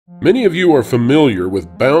Many of you are familiar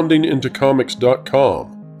with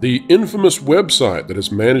boundingintocomics.com, the infamous website that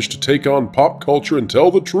has managed to take on pop culture and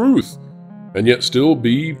tell the truth, and yet still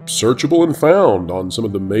be searchable and found on some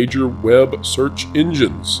of the major web search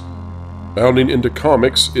engines. Bounding into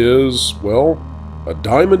Comics is, well, a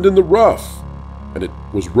diamond in the rough, and it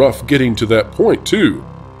was rough getting to that point too.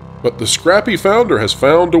 But the scrappy founder has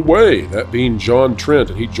found a way, that being John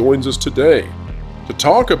Trent, and he joins us today to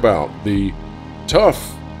talk about the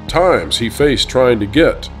tough times he faced trying to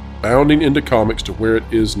get Bounding into Comics to where it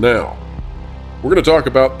is now. We're going to talk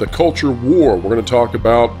about the culture war. We're going to talk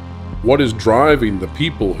about what is driving the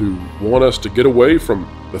people who want us to get away from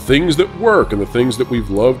the things that work and the things that we've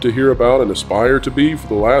loved to hear about and aspire to be for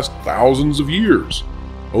the last thousands of years.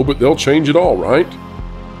 Oh, but they'll change it all, right?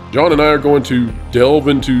 John and I are going to delve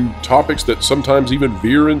into topics that sometimes even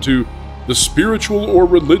veer into the spiritual or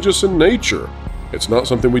religious in nature. It's not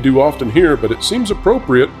something we do often here, but it seems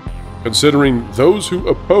appropriate considering those who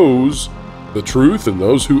oppose the truth and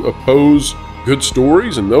those who oppose good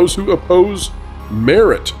stories and those who oppose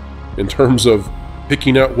merit in terms of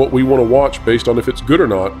picking out what we want to watch based on if it's good or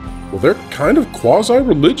not. Well, they're kind of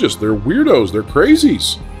quasi-religious. They're weirdos. They're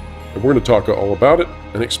crazies. And we're going to talk all about it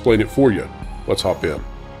and explain it for you. Let's hop in.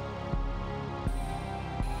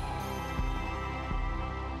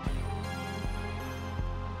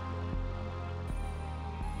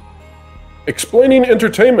 Explaining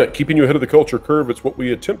entertainment, keeping you ahead of the culture curve. It's what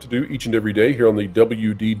we attempt to do each and every day here on the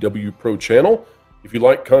WDW Pro channel. If you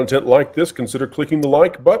like content like this, consider clicking the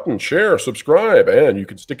like button, share, subscribe, and you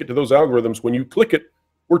can stick it to those algorithms. When you click it,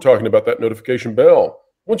 we're talking about that notification bell.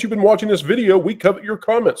 Once you've been watching this video, we covet your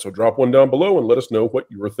comments, so drop one down below and let us know what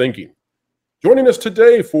you are thinking. Joining us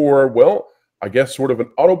today for, well, I guess sort of an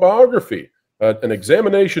autobiography, an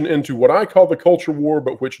examination into what I call the culture war,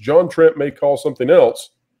 but which John Trent may call something else,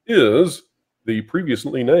 is the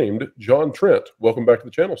previously named John Trent. Welcome back to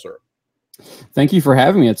the channel, sir. Thank you for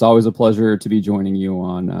having me. It's always a pleasure to be joining you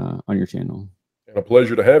on your channel. And a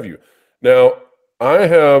pleasure to have you. Now, I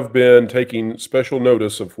have been taking special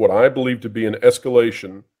notice of what I believe to be an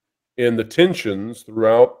escalation in the tensions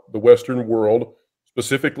throughout the Western world.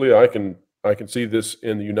 Specifically, I can see this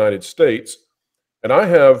in the United States. And I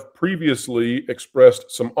have previously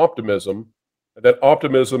expressed some optimism. That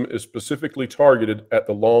optimism is specifically targeted at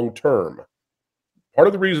the long term. Part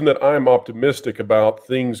of the reason that I'm optimistic about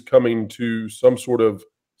things coming to some sort of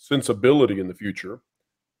sensibility in the future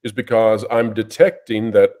is because I'm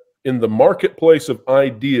detecting that in the marketplace of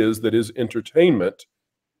ideas that is entertainment,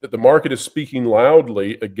 that the market is speaking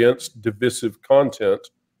loudly against divisive content,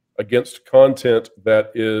 against content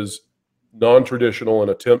that is non-traditional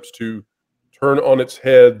and attempts to turn on its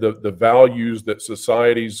head the values that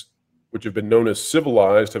societies which have been known as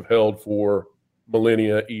civilized have held for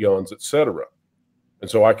millennia, eons, etc. And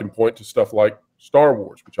so I can point to stuff like Star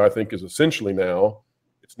Wars, which I think is essentially now,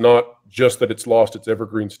 it's not just that it's lost its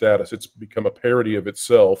evergreen status, it's become a parody of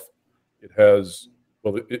itself. It has,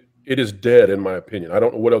 well, it is dead in my opinion. I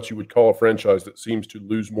don't know what else you would call a franchise that seems to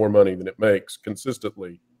lose more money than it makes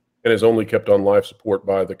consistently and is only kept on life support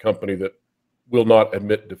by the company that will not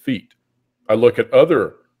admit defeat. I look at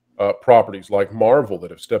other properties like Marvel that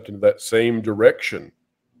have stepped into that same direction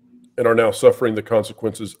and are now suffering the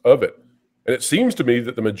consequences of it. And it seems to me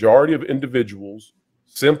that the majority of individuals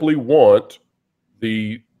simply want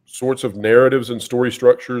the sorts of narratives and story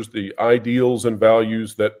structures, the ideals and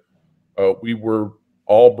values that we were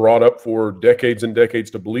all brought up for decades and decades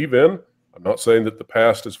to believe in. I'm not saying that the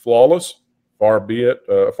past is flawless, far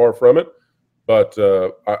from it, but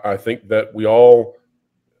I think that we all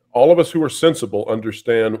of us who are sensible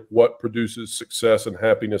understand what produces success and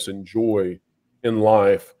happiness and joy in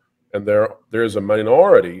life. And there is a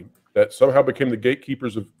minority that somehow became the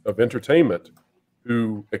gatekeepers of entertainment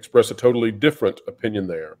who express a totally different opinion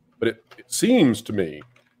there. But it seems to me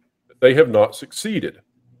that they have not succeeded.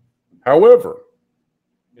 However,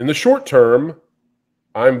 in the short term,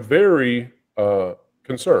 I'm very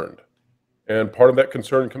concerned. And part of that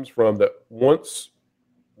concern comes from that once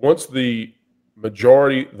the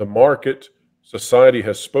majority, the market, society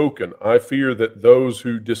has spoken, I fear that those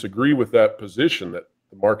who disagree with that position that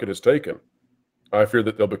the market has taken, I fear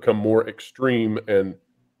that they'll become more extreme and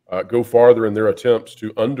go farther in their attempts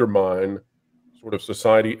to undermine sort of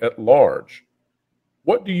society at large.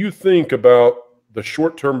 What do you think about the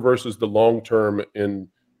short term versus the long term in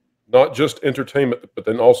not just entertainment, but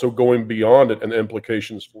then also going beyond it and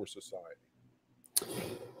implications for society?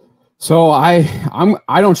 So I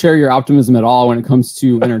don't share your optimism at all when it comes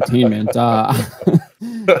to entertainment.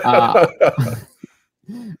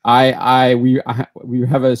 We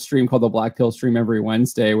have a stream called the Black Pill Stream every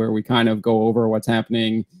Wednesday where we kind of go over what's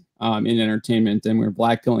happening in entertainment, and we're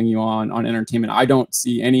blackpilling you on entertainment. I don't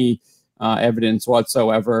see any evidence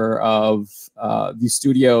whatsoever of these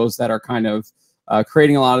studios that are kind of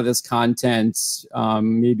creating a lot of this content,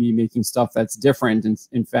 maybe making stuff that's different. And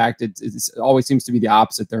in fact, it always seems to be the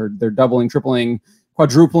opposite. They're doubling, tripling,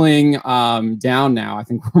 quadrupling down now. I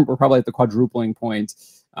think we're probably at the quadrupling point,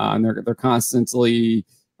 and they're constantly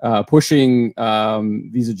pushing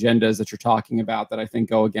these agendas that you're talking about that I think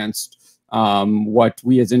go against what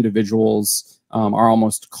we as individuals are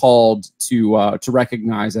almost called to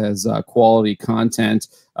recognize as quality content,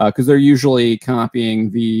 because they're usually copying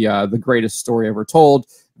the greatest story ever told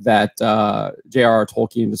that J.R.R.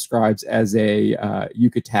 Tolkien describes as a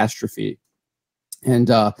eucatastrophe. And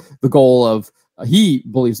the goal of he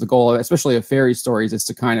believes the goal, especially of fairy stories, is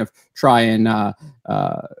to kind of try and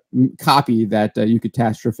copy that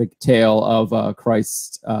eucatastrophic tale of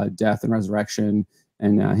Christ's death and resurrection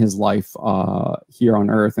and his life here on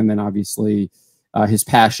earth, and then obviously his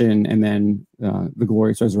passion, and then the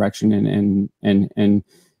glorious resurrection, and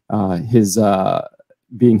his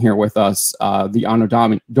being here with us, the Anno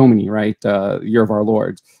Domini, right? Year of our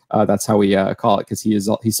Lord. That's how we call it, because he's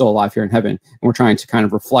still alive here in heaven, and we're trying to kind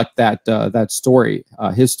of reflect that story,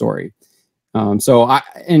 his story. And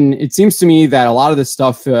it seems to me that a lot of this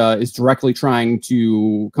stuff is directly trying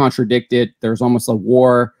to contradict it. There's almost a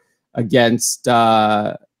war against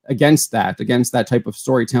that type of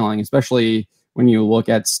storytelling, especially when you look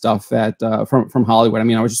at stuff that from Hollywood. I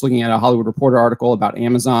mean, I was just looking at a Hollywood Reporter article about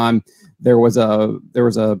Amazon. There was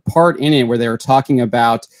a part in it where they were talking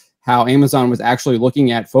about how Amazon was actually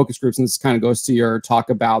looking at focus groups, and this kind of goes to your talk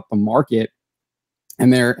about the market.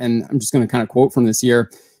 And I'm just going to kind of quote from this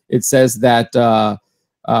here. It says that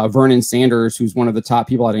Vernon Sanders, who's one of the top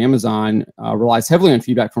people at Amazon, relies heavily on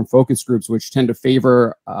feedback from focus groups, which tend to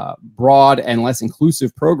favor broad and less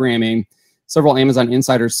inclusive programming. Several Amazon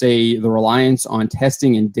insiders say the reliance on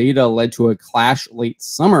testing and data led to a clash late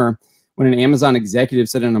summer when an Amazon executive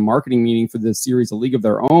said in a marketing meeting for the series A League of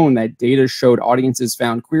Their Own that data showed audiences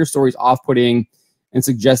found queer stories off-putting and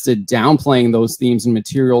suggested downplaying those themes and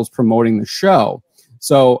materials promoting the show.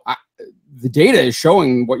 So the data is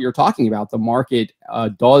showing what you're talking about. The market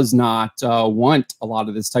does not want a lot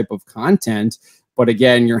of this type of content. But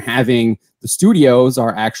again, you're having the studios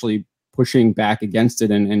are actually pushing back against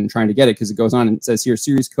it and trying to get it, because it goes on and it says here,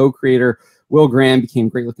 series co-creator Will Graham became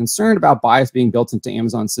greatly concerned about bias being built into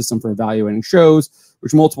Amazon's system for evaluating shows,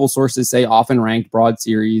 which multiple sources say often ranked broad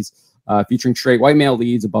series featuring straight white male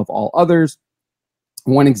leads above all others.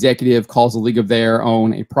 One executive calls A League of Their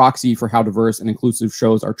Own a proxy for how diverse and inclusive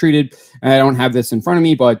shows are treated. And I don't have this in front of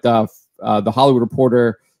me, but the Hollywood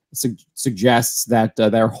Reporter suggests that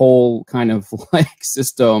their whole kind of like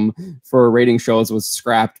system for rating shows was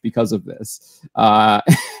scrapped because of this.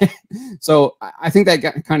 So I think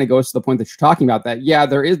that kind of goes to the point that you're talking about, that yeah,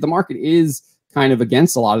 the market is kind of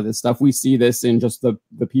against a lot of this stuff. We see this in just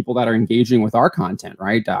the people that are engaging with our content,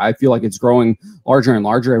 right? I feel like it's growing larger and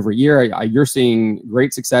larger every year. You're seeing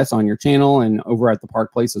great success on your channel and over at the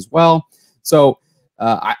Park Place as well. So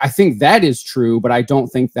I think that is true, but I don't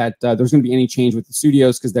think that there's going to be any change with the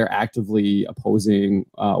studios, because they're actively opposing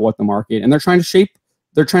what the market, and they're trying to shape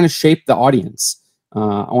the audience.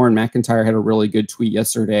 Oren McIntyre had a really good tweet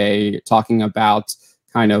yesterday talking about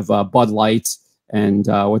kind of Bud Light and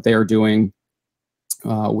what they are doing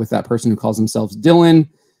with that person who calls themselves Dylan,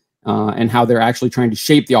 and how they're actually trying to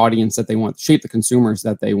shape the audience that they want, shape the consumers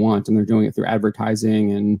that they want, and they're doing it through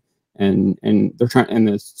advertising and they're trying, and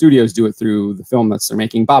the studios do it through the film that they're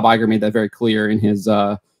making. Bob Iger made that very clear in his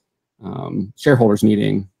shareholders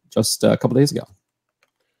meeting just a couple days ago.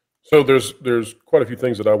 So there's quite a few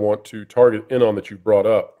things that I want to target in on that you brought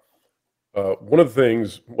up. One of the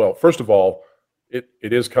things, well, first of all, it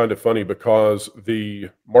is kind of funny, because the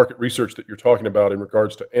market research that you're talking about in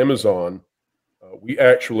regards to Amazon, we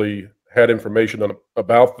actually had information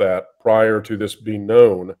about that prior to this being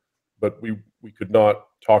known, but we could not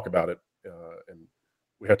talk about it, and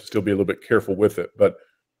we have to still be a little bit careful with it. But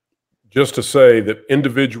just to say that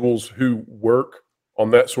individuals who work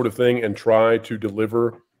on that sort of thing and try to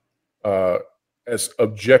deliver as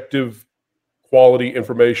objective quality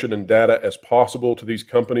information and data as possible to these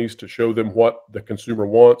companies to show them what the consumer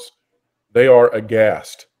wants, they are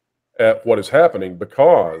aghast at what is happening,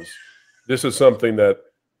 because this is something that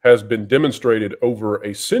has been demonstrated over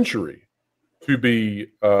a century to be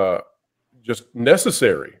just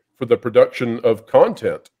necessary for the production of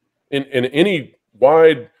content in any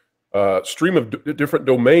wide stream of different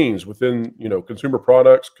domains within, consumer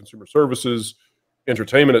products, consumer services,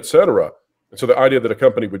 entertainment, etc. And so the idea that a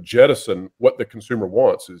company would jettison what the consumer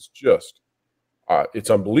wants is just It's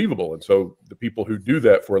unbelievable. And so the people who do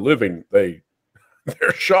that for a living, they're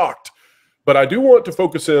shocked. But I do want to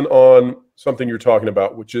focus in on something you're talking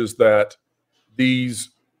about, which is that these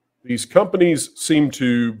companies seem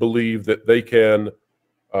to believe that they can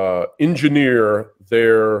engineer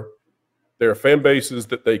their fan bases,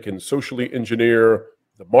 that they can socially engineer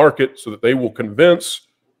the market so that they will convince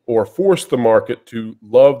or force the market to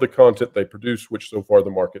love the content they produce, which so far the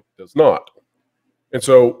market does not. And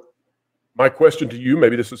so my question to you,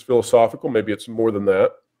 maybe this is philosophical, maybe it's more than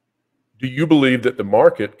that. Do you believe that the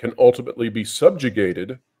market can ultimately be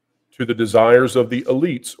subjugated to the desires of the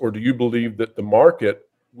elites, or do you believe that the market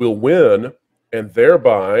will win and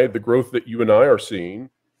thereby the growth that you and I are seeing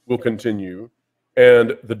will continue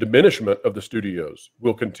and the diminishment of the studios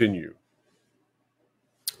will continue?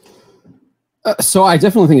 So I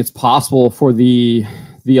definitely think it's possible for the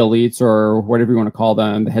elites, or whatever you want to call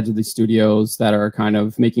them, the heads of these studios that are kind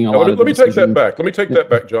of making a lot of. Let me take that back. Let me take that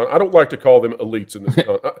back, John. I don't like to call them elites in this.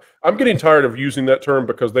 I'm getting tired of using that term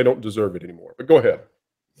because they don't deserve it anymore. But go ahead.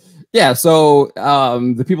 Yeah. So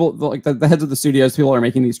the people, like the heads of the studios, people are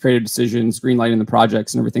making these creative decisions, greenlighting the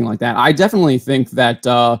projects, and everything like that. I definitely think that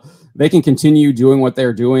they can continue doing what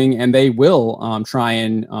they're doing, and they will try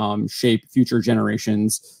and shape future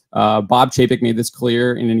generations. Bob Chapek made this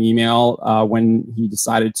clear in an email when he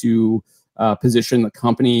decided to position the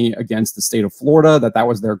company against the state of Florida, that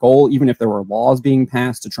was their goal, even if there were laws being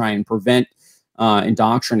passed to try and prevent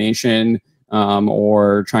indoctrination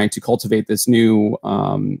or trying to cultivate this new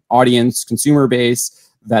audience, consumer base,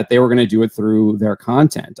 that they were going to do it through their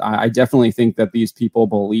content. I definitely think that these people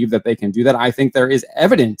believe that they can do that. I think there is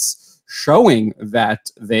evidence showing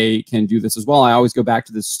that they can do this as well. I always go back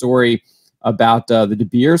to this story about the De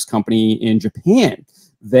Beers company in Japan.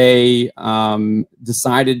 They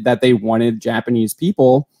decided that they wanted Japanese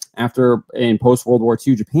people in post-World War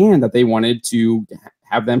II Japan, that they wanted to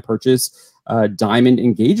have them purchase diamond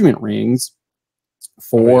engagement rings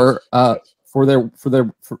for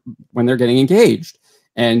when they're getting engaged.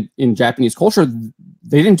 And in Japanese culture,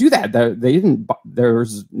 they didn't do that.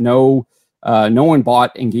 There's no one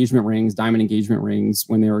bought engagement rings, diamond engagement rings,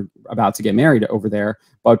 when they were about to get married over there.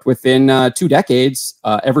 But within 2 decades,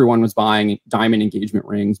 everyone was buying diamond engagement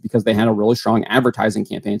rings because they had a really strong advertising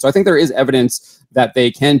campaign. So I think there is evidence that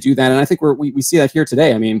they can do that, and I think we see that here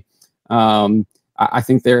today. I mean, I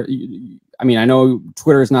think I know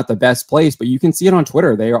Twitter is not the best place, but you can see it on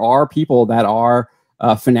Twitter. There are people that are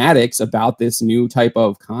fanatics about this new type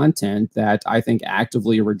of content that I think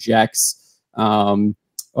actively rejects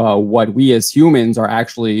what we as humans are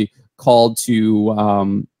actually called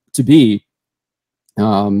to be.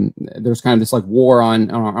 There's kind of this like war on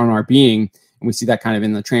our being, and we see that kind of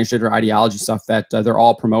in the transgender ideology stuff that they're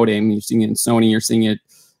all promoting. You're seeing it in Sony, you're seeing it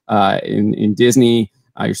in Disney,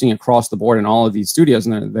 you're seeing it across the board in all of these studios,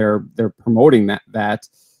 and they're promoting that.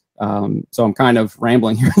 So I'm kind of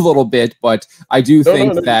rambling here a little bit, but I do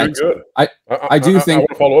think that I do think I want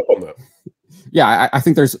to follow up on that. Yeah, I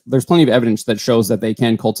think there's plenty of evidence that shows that they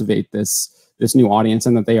can cultivate this new audience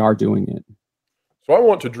and that they are doing it. So I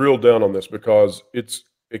want to drill down on this because it's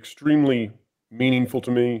extremely meaningful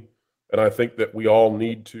to me, and I think that we all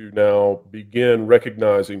need to now begin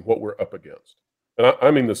recognizing what we're up against. And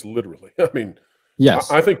I mean this literally. I mean,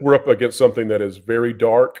 yes, I think we're up against something that is very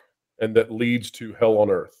dark and that leads to hell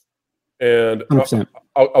on earth. And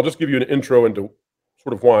I'll just give you an intro into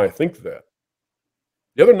sort of why I think that.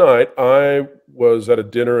 The other night, I was at a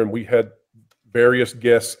dinner, and we had various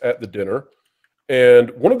guests at the dinner.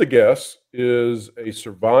 And one of the guests is a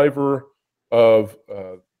survivor of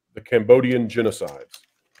the Cambodian genocides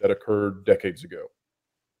that occurred decades ago.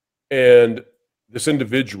 And this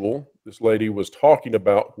individual, this lady, was talking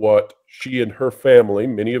about what she and her family,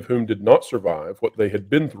 many of whom did not survive, what they had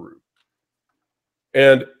been through.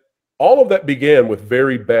 And all of that began with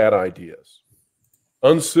very bad ideas,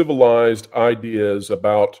 uncivilized ideas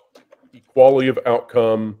about equality of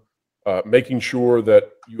outcome, making sure that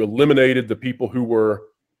you eliminated the people who were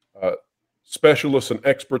specialists and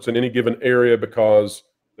experts in any given area because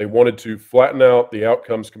they wanted to flatten out the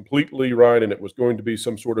outcomes completely, right? And it was going to be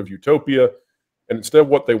some sort of utopia. And instead,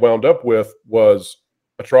 what they wound up with was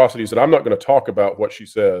atrocities that I'm not going to talk about what she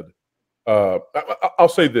said. I'll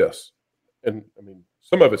say this, and I mean,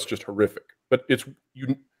 some of it's just horrific, but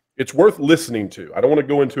it's worth listening to. I don't want to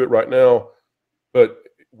go into it right now, but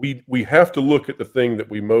we have to look at the thing that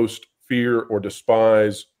we most fear or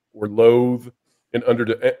despise or loathe, and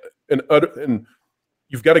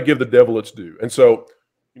you've got to give the devil its due. And so,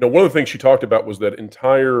 one of the things she talked about was that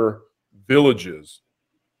entire villages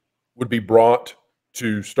would be brought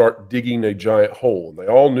to start digging a giant hole, and they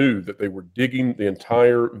all knew that they were digging the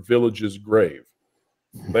entire village's grave.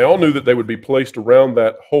 They all knew that they would be placed around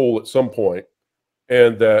that hole at some point,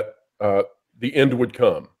 and that the end would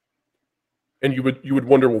come. And you would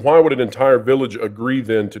wonder, well, why would an entire village agree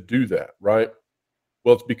then to do that, right?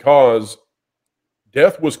 Well, it's because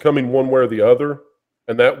death was coming one way or the other,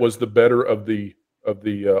 and that was the better of the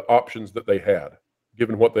options that they had,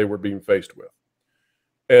 given what they were being faced with.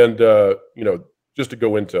 And you know, just to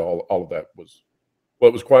go into all of that was, well,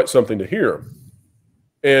 it was quite something to hear.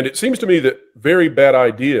 And it seems to me that very bad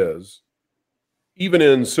ideas, even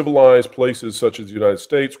in civilized places such as the United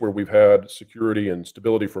States, where we've had security and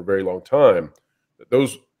stability for a very long time, that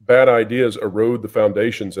those bad ideas erode the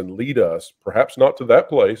foundations and lead us, perhaps not to that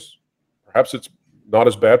place. Perhaps it's not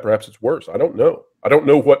as bad, perhaps it's worse. I don't know. I don't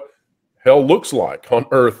know what hell looks like on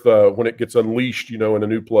earth when it gets unleashed, you know, in a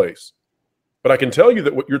new place. But I can tell you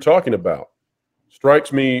that what you're talking about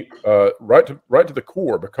strikes me right to the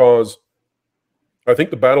core, because I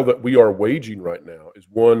think the battle that we are waging right now is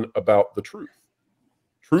one about the truth.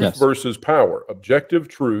 Truth Yes. versus power, objective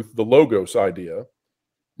truth, the logos idea,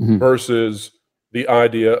 versus the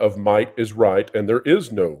idea of might is right and there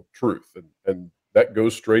is no truth. And that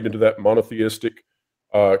goes straight into that monotheistic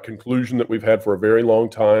conclusion that we've had for a very long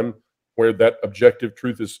time, where that objective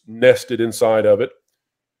truth is nested inside of it.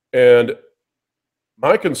 And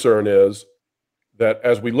my concern is that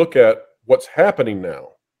as we look at what's happening now,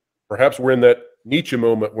 perhaps we're in that Nietzsche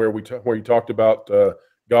moment where you talked about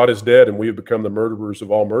God is dead and we have become the murderers of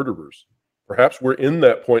all murderers. Perhaps we're in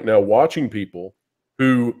that point now, watching people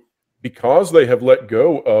who, because they have let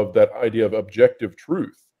go of that idea of objective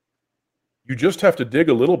truth, you just have to dig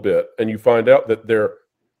a little bit and you find out that they're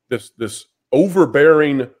this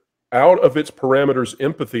overbearing, out of its parameters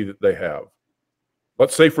empathy that they have.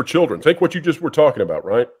 Let's say for children, take what you just were talking about,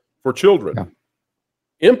 right? For children, yeah.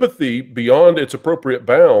 Empathy beyond its appropriate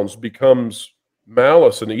bounds becomes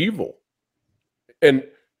malice and evil. And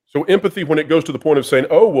so empathy, when it goes to the point of saying,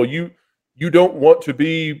 oh, well, you don't want to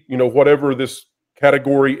be, you know, whatever this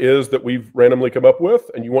category is that we've randomly come up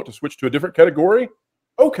with, and you want to switch to a different category,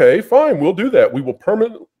 okay, fine, we'll do that. We will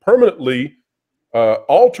permanently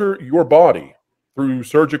alter your body through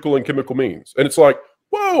surgical and chemical means. And it's like,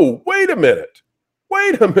 whoa, wait a minute,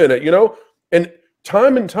 you know? And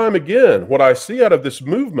time again, what I see out of this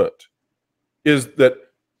movement is that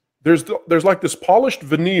there's like this polished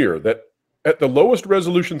veneer that at the lowest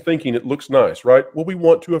resolution thinking, it looks nice, right? Well, we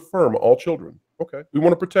want to affirm all children. Okay. We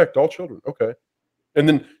want to protect all children. Okay. And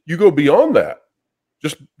then you go beyond that,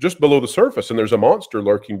 just below the surface, and there's a monster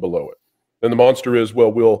lurking below it. And the monster is,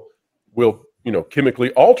 well, we'll you know,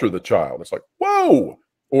 chemically alter the child. It's like, whoa.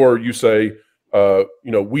 Or you say, you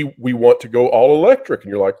know, we want to go all electric,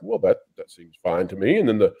 and you're like, well, that seems fine to me. And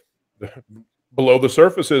then the below the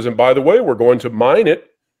surface is, and by the way, we're going to mine it,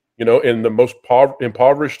 you know, in the most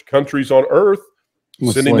impoverished countries on earth,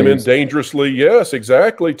 sending them in dangerously. Yes,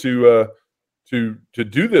 exactly. To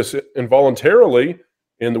do this involuntarily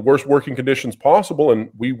in the worst working conditions possible,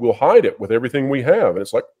 and we will hide it with everything we have. And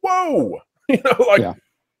it's like, whoa, you know, like yeah.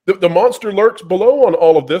 the monster lurks below on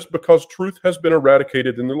all of this because truth has been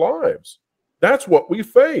eradicated in their lives. That's what we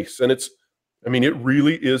face. And it's, I mean, it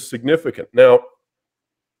really is significant. Now,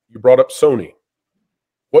 you brought up Sony.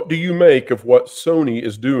 What do you make of what Sony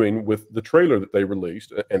is doing with the trailer that they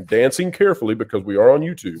released, and dancing carefully because we are on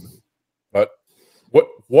YouTube? But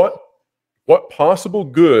what possible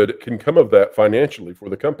good can come of that financially for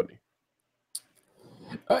the company?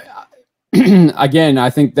 Again, I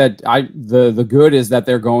think that the good is that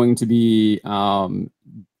they're going to be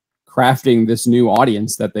crafting this new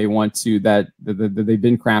audience that they want to, that they've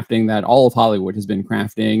been crafting, that all of Hollywood has been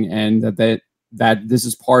crafting, and that this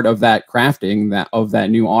is part of that crafting of that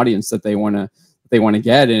new audience that they want to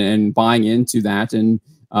get, and buying into that. And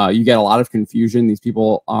you get a lot of confusion. These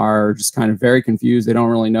people are just kind of very confused. They don't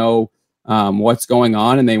really know what's going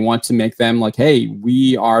on, and they want to make them like, hey,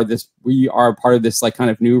 we are part of this like kind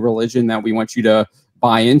of new religion that we want you to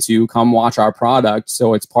buy into. Come watch our product.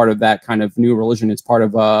 So it's part of that kind of new religion. It's part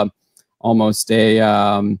of almost a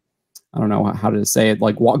I don't know how to say it.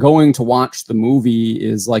 Like going to watch the movie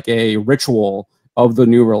is like a ritual of the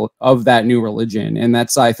that new religion, and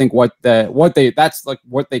that's, I think, that's like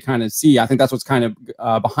what they kind of see. I think that's what's kind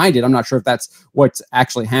of behind it. I'm not sure if that's what's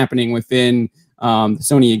actually happening within the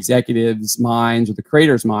Sony executives' minds or the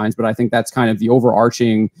creators' minds, but I think that's kind of the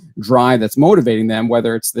overarching drive that's motivating them.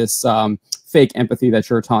 Whether it's this fake empathy that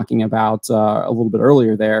you're talking about a little bit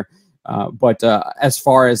earlier there. But as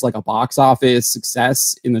far as like a box office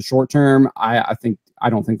success in the short term, I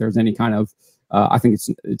don't think there's any kind of, I think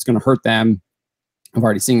it's going to hurt them. I've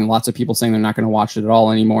already seen lots of people saying they're not going to watch it at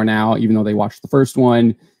all anymore now, even though they watched the first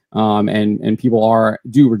one. And people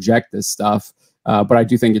do reject this stuff. But I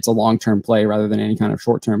do think it's a long-term play rather than any kind of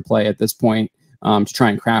short-term play at this point, to try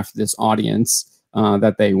and craft this audience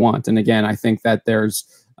that they want. And again, I think that there's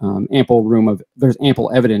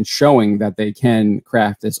ample evidence showing that they can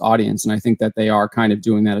craft this audience. And I think that they are kind of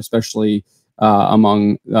doing that, especially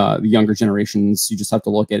among the younger generations. You just have to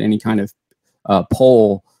look at any kind of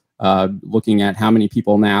poll looking at how many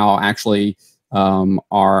people now actually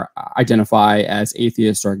identify as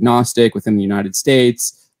atheist or agnostic within the United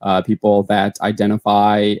States, people that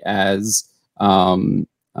identify as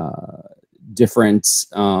different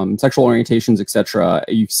sexual orientations, etc.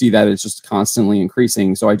 You see that it's just constantly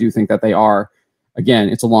increasing. So I do think that they are, again,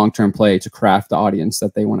 it's a long-term play to craft the audience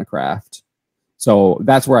that they want to craft. So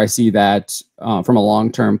that's where I see that from a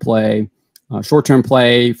long-term play. Short-term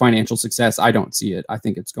play, financial success, I don't see it. I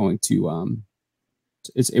think it's going to,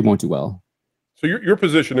 it won't do well. So your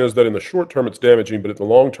position is that in the short term it's damaging, but in the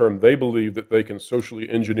long term they believe that they can socially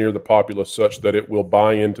engineer the populace such that it will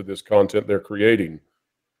buy into this content they're creating.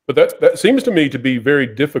 But that seems to me to be very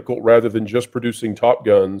difficult, rather than just producing Top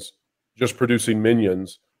Guns, just producing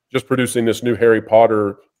Minions, just producing this new Harry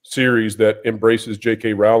Potter series that embraces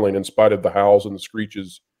J.K. Rowling in spite of the howls and the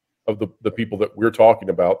screeches of the people that we're talking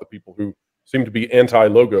about, the people who seem to be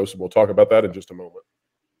anti-Logos, and we'll talk about that in just a moment.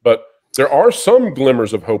 But there are some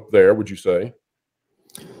glimmers of hope there, would you say?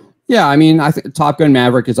 Yeah, I mean, I think Top Gun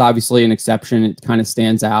Maverick is obviously an exception. It kind of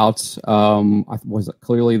stands out. Was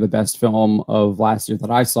clearly the best film of last year that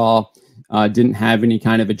I saw. Didn't have any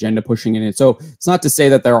kind of agenda pushing in it. So it's not to say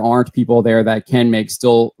that there aren't people there that can make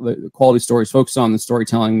still the quality stories, focus on the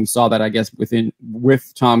storytelling. We saw that, I guess,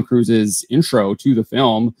 with Tom Cruise's intro to the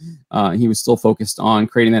film. He was still focused on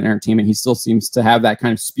creating that entertainment. He still seems to have that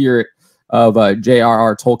kind of spirit of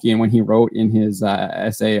J.R.R. Tolkien when he wrote in his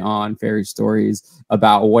essay on fairy stories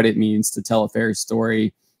about what it means to tell a fairy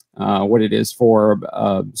story, what it is for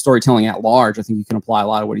storytelling at large. I think you can apply a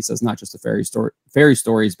lot of what he says, not just to fairy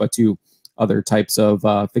stories, but to other types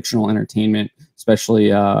of fictional entertainment,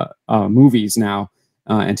 especially movies now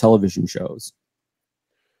and television shows.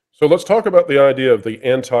 So let's talk about the idea of the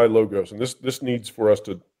anti-Logos. And this needs for us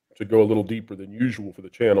to go a little deeper than usual for the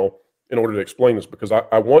channel in order to explain this, because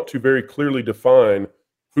I want to very clearly define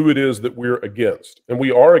who it is that we're against. And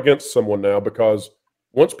we are against someone now, because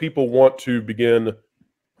once people want to begin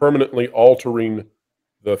permanently altering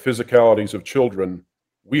the physicalities of children,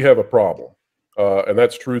 we have a problem. And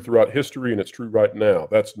that's true throughout history, and it's true right now.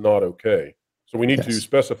 That's not okay. So we need to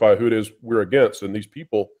specify who it is we're against. And these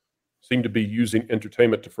people seem to be using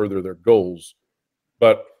entertainment to further their goals.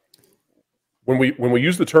 But when we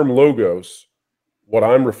use the term Logos, what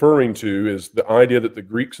I'm referring to is the idea that the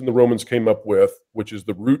Greeks and the Romans came up with, which is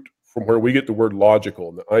the root from where we get the word logical.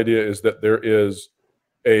 And the idea is that there is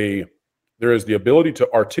the ability to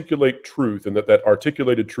articulate truth, and that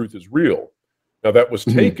articulated truth is real. Now, that was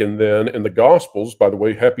taken then in the Gospels. By the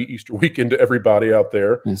way, happy Easter weekend to everybody out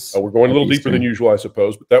there. Yes. We're going a little deeper than usual, I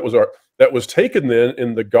suppose, but that was taken then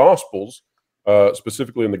in the Gospels,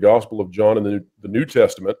 specifically in the Gospel of John in the New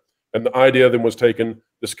Testament. And the idea then was taken,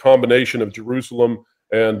 this combination of Jerusalem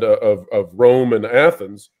and of Rome and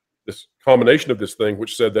Athens, this combination of this thing,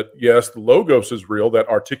 which said that, yes, the Logos is real, that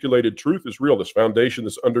articulated truth is real, this foundation,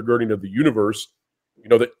 this undergirding of the universe,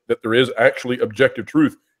 that there is actually objective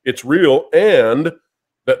truth. It's real, and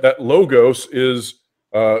that Logos is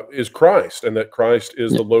Christ, and that Christ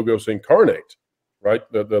is the Logos incarnate, right?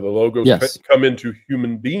 The Logos come into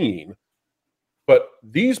human being. But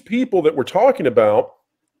these people that we're talking about,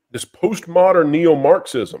 this postmodern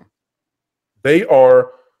neo-Marxism, they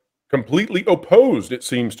are completely opposed, it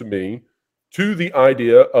seems to me, to the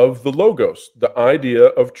idea of the Logos, the idea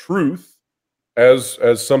of truth as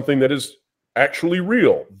something that is actually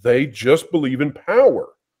real. They just believe in power.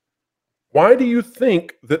 Why do you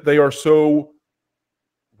think that they are so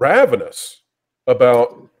ravenous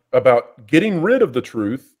about getting rid of the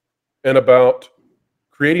truth and about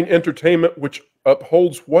creating entertainment which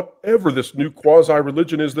upholds whatever this new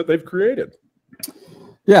quasi-religion is that they've created?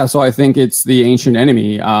 Yeah, so I think it's the ancient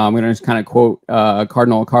enemy. I'm going to just kind of quote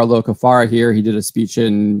Cardinal Carlo Cafara here. He did a speech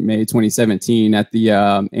in May 2017 at the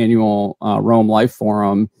annual Rome Life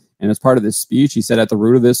Forum. And as part of this speech, he said, at the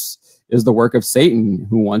root of this is the work of Satan,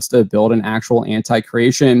 who wants to build an actual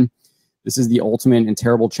anti-creation. This is the ultimate and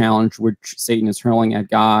terrible challenge which Satan is hurling at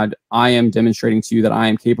God. I am demonstrating to you that I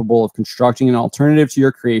am capable of constructing an alternative to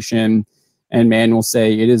your creation, and man will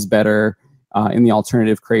say it is better in the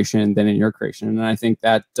alternative creation than in your creation. And I think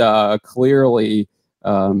that clearly,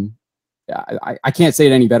 I can't say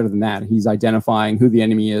it any better than that. He's identifying who the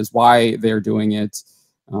enemy is, why they're doing it,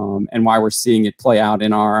 and why we're seeing it play out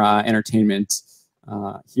in our entertainment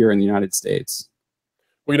here in the United States.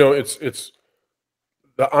 Well, it's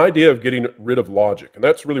the idea of getting rid of logic, and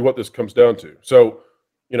that's really what this comes down to. So,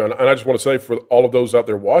 you know, and I just want to say for all of those out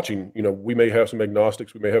there watching, you know, we may have some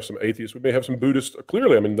agnostics, we may have some atheists, we may have some Buddhists.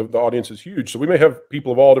 Clearly, I mean, the audience is huge, so we may have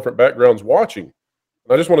people of all different backgrounds watching.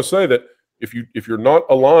 And I just want to say that if you're not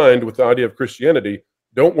aligned with the idea of Christianity,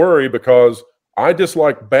 don't worry, because I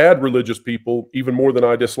dislike bad religious people even more than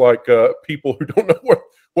I dislike people who don't know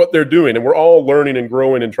what they're doing. And we're all learning and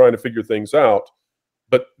growing and trying to figure things out.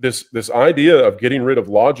 But this idea of getting rid of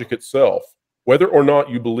logic itself, whether or not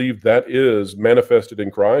you believe that is manifested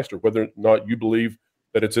in Christ, or whether or not you believe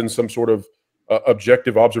that it's in some sort of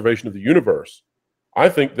objective observation of the universe, I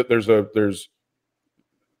think that there's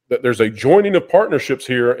a joining of partnerships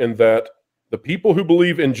here, in that the people who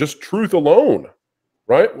believe in just truth alone,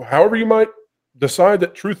 right? However you might decide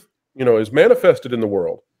that truth, you know, is manifested in the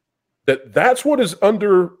world, that's what is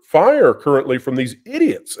under fire currently from these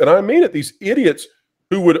idiots. And I mean it, these idiots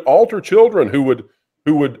who would alter children, who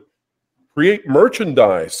would create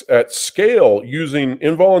merchandise at scale using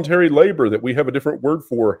involuntary labor that we have a different word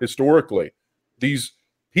for historically. These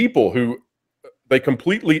people who they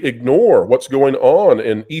completely ignore what's going on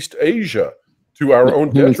in East Asia to our own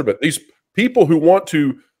detriment. These people who want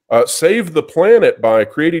to save the planet by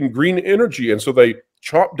creating green energy, and so they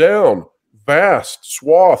chop down vast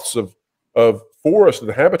swaths of forest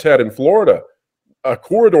and habitat in Florida, a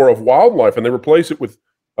corridor of wildlife, and they replace it with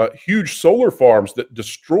huge solar farms that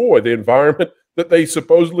destroy the environment that they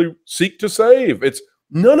supposedly seek to save.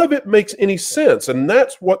 None of it makes any sense, and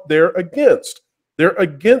that's what they're against. They're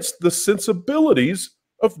against the sensibilities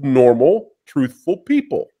of normal, truthful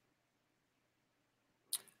people.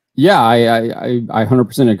 Yeah, I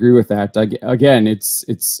 100% agree with that. Again, it's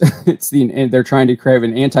they're trying to create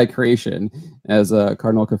an anti-creation, as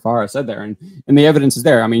Cardinal Cafara said there, and the evidence is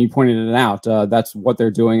there. I mean, you pointed it out. That's what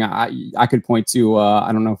they're doing. I could point to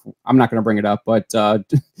I don't know if, I'm not going to bring it up, but I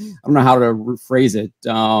don't know how to rephrase it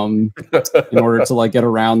in order to like get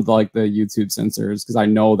around like the YouTube censors, because I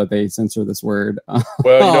know that they censor this word.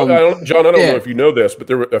 Well, you know, John, I don't know if you know this, but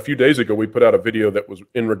there were a few days ago we put out a video that was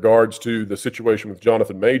in regards to the situation with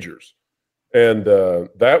Jonathan Majors, and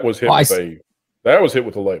that was hit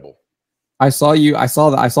with a label. I saw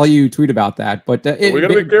you tweet about that, but we got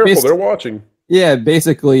to be careful. They're watching. Yeah,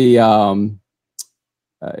 basically,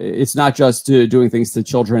 it's not just doing things to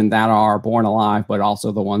children that are born alive, but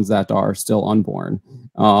also the ones that are still unborn.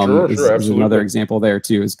 Sure, absolutely. Another example there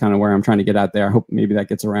too is kind of where I'm trying to get at there. I hope maybe that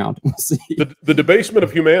gets around. We'll see. The debasement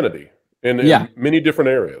of humanity in many different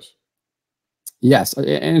areas. Yes,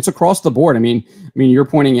 and it's across the board. I mean, you're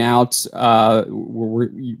pointing out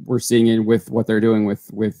we're seeing it with what they're doing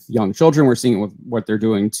with young children. We're seeing it with what they're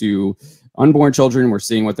doing to unborn children. We're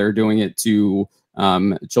seeing what they're doing it to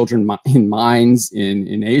children in mines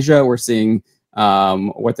in Asia. We're seeing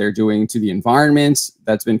what they're doing to the environment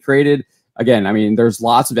that's been created. Again, I mean, there's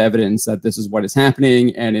lots of evidence that this is what is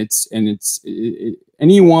happening, and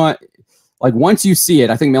anyone. Like, once you see it,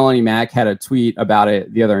 I think Melanie Mack had a tweet about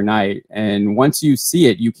it the other night, and once you see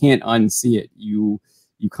it, you can't unsee it. You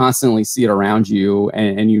constantly see it around you,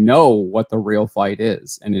 and you know what the real fight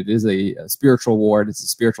is, and it is a spiritual war. It's a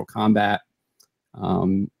spiritual combat,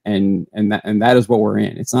 and that is what we're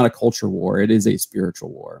in. It's not a culture war. It is a spiritual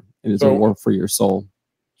war. It is a war for your soul.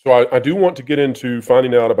 So I do want to get into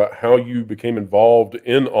finding out about how you became involved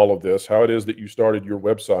in all of this, how it is that you started your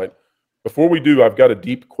website. Before we do, I've got a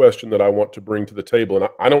deep question that I want to bring to the table, and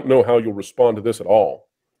I don't know how you'll respond to this at all.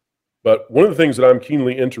 But one of the things that I'm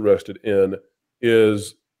keenly interested in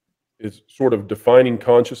is sort of defining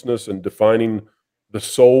consciousness and defining the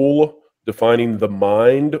soul, defining the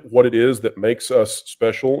mind, what it is that makes us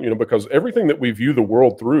special, you know, because everything that we view the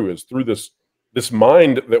world through is through this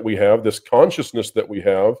mind that we have, this consciousness that we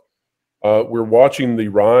have. We're watching the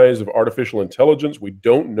rise of artificial intelligence. We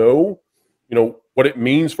don't know, you know, what it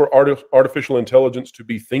means for artificial intelligence to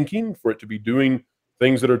be thinking, for it to be doing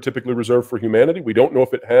things that are typically reserved for humanity. We don't know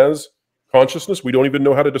if it has consciousness. We don't even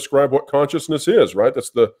know how to describe what consciousness is, right? That's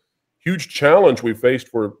the huge challenge we've faced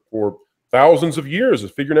for thousands of years,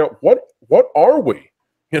 is figuring out what are we?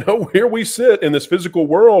 You know, here we sit in this physical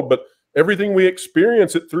world, but everything we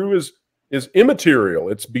experience it through is immaterial.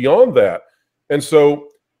 It's beyond that. And so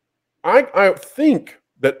I think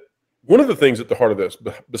that one of the things at the heart of this,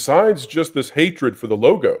 besides just this hatred for the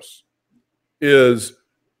logos, is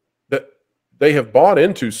that they have bought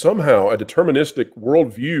into somehow a deterministic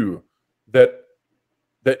worldview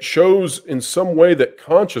that shows in some way that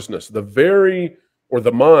consciousness, the very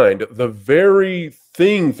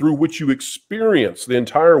thing through which you experience the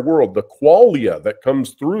entire world, the qualia that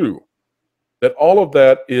comes through, that all of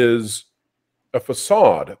that is a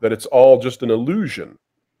facade, that it's all just an illusion.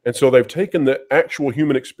 And so they've taken the actual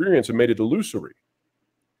human experience and made it illusory.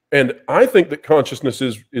 And I think that consciousness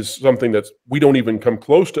is something that we don't even come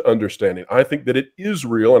close to understanding. I think that it is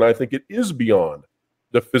real, and I think it is beyond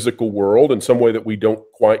the physical world in some way that we don't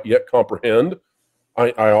quite yet comprehend.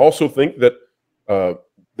 I also think that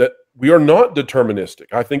that we are not deterministic.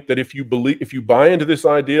 I think that if you buy into this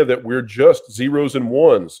idea that we're just zeros and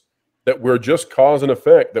ones, that we're just cause and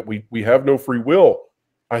effect, that we have no free will,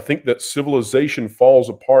 I think that civilization falls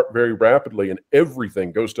apart very rapidly and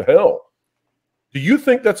everything goes to hell. Do you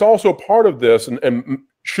think that's also part of this? And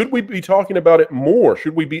should we be talking about it more?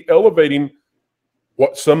 Should we be elevating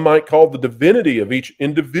what some might call the divinity of each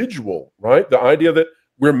individual, right? The idea that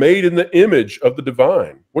we're made in the image of the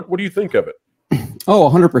divine. What do you think of it? Oh,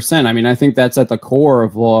 100%. I mean, I think that's at the core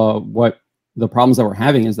of what the problems that we're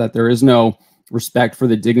having is that there is no respect for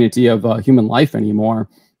the dignity of human life anymore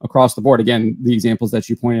across the board. Again, the examples that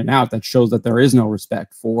you pointed out, that shows that there is no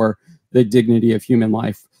respect for the dignity of human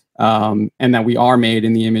life. And that we are made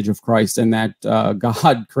in the image of Christ, and that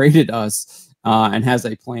God created us and has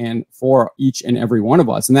a plan for each and every one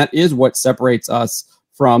of us. And that is what separates us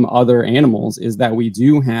from other animals, is that we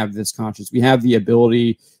do have this conscience. We have the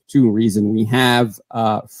ability to reason. We have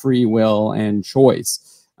free will and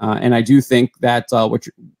choice. And I do think that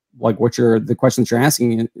the question that you're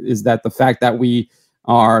asking is that the fact that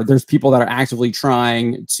there's people that are actively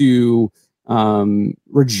trying to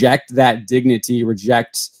reject that dignity,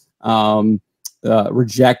 reject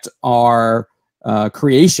our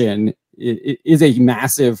creation, it is a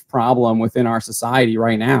massive problem within our society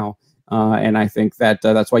right now. And I think that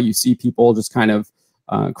that's why you see people just kind of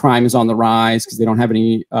crime is on the rise because they don't have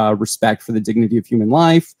any respect for the dignity of human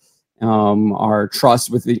life. Our trust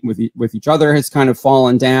with each other has kind of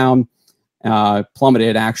fallen down,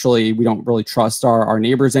 plummeted. Actually, we don't really trust our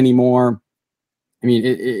neighbors anymore. I mean,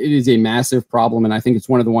 it is a massive problem, and I think it's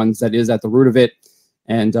one of the ones that is at the root of it.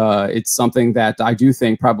 And it's something that I do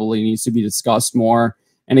think probably needs to be discussed more.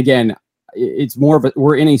 And again, it's more of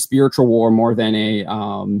we're in a spiritual war more than a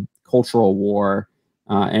cultural war.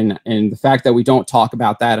 And the fact that we don't talk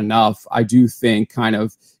about that enough, I do think kind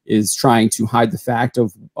of is trying to hide the fact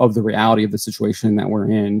of the reality of the situation that we're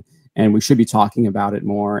in. And we should be talking about it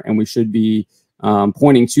more. And we should be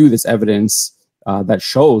pointing to this evidence that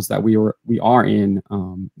shows that we are in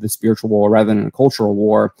the spiritual war rather than a cultural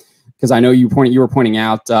war. Because I know you were pointing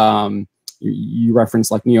out, you referenced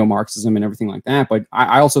like neo-Marxism and everything like that, but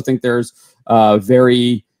I also think there's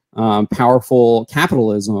very powerful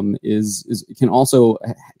capitalism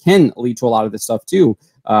can lead to a lot of this stuff too.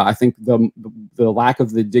 I think the lack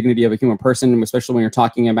of the dignity of a human person, especially when you're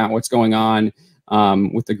talking about what's going on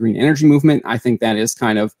with the green energy movement, I think that is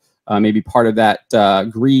kind of maybe part of that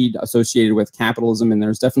greed associated with capitalism, and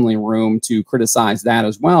there's definitely room to criticize that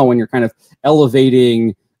as well when you're kind of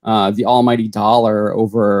elevating the almighty dollar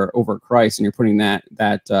over Christ, and you're putting that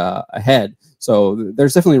ahead. So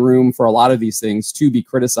there's definitely room for a lot of these things to be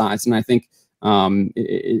criticized, and I think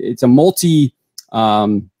it's a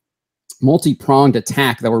multi-pronged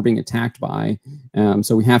attack that we're being attacked by.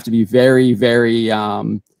 So we have to be very, very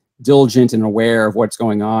diligent and aware of what's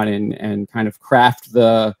going on, and kind of craft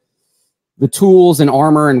the tools and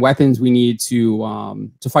armor and weapons we need to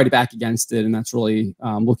fight it back against it. And that's really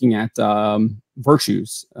looking at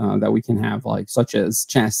virtues that we can have, like such as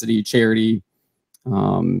chastity, charity,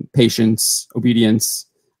 patience, obedience.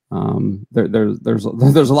 There's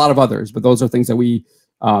a lot of others, but those are things that we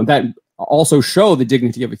that also show the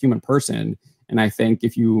dignity of a human person. And I think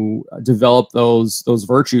if you develop those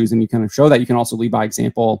virtues and you kind of show that, you can also lead by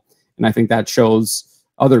example. And I think that shows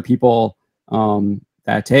other people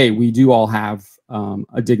that, hey, we do all have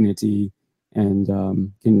a dignity, and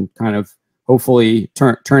can kind of hopefully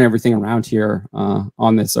turn everything around here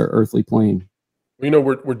on this earthly plane. You know,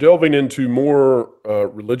 we're delving into more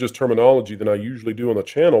religious terminology than I usually do on the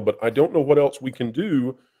channel, but I don't know what else we can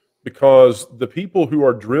do, because the people who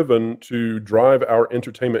are driven to drive our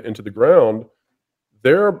entertainment into the ground,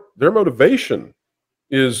 their motivation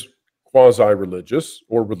is quasi-religious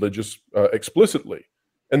or religious explicitly.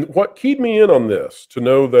 And what keyed me in on this, to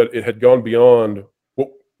know that it had gone beyond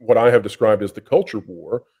what I have described as the culture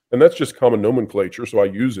war, and that's just common nomenclature, so I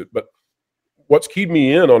use it. But what's keyed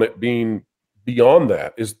me in on it being beyond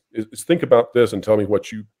that is think about this and tell me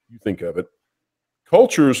what you think of it.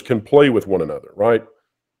 Cultures can play with one another, right?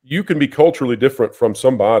 You can be culturally different from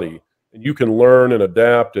somebody, and you can learn and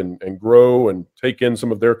adapt and grow and take in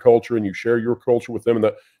some of their culture, and you share your culture with them. And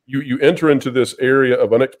that you enter into this area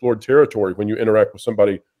of unexplored territory when you interact with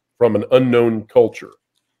somebody from an unknown culture.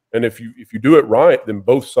 And if you do it right, then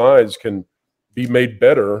both sides can be made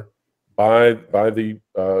better by the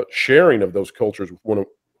sharing of those cultures with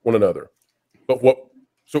one another. But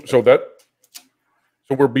so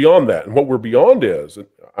we're beyond that. And what we're beyond is, and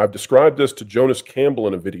I've described this to Jonas Campbell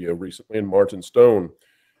in a video recently, and Martin Stone,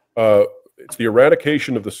 it's the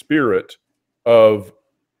eradication of the spirit of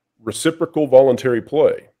reciprocal voluntary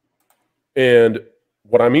play. And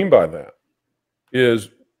what I mean by that is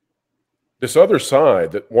this other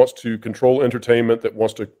side that wants to control entertainment, that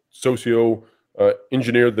wants to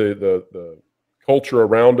engineer the culture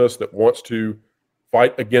around us, that wants to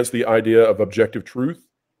fight against the idea of objective truth.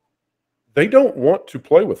 They don't want to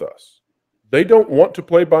play with us. They don't want to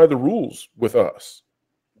play by the rules with us.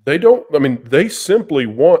 They simply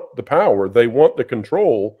want the power. They want the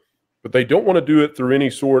control, but they don't want to do it through any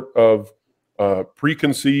sort of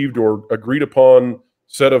preconceived or agreed upon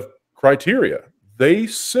set of criteria. They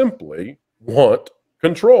simply want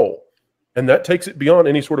control. And that takes it beyond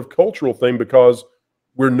any sort of cultural thing, because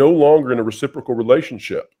we're no longer in a reciprocal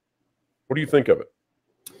relationship. What do you think of it?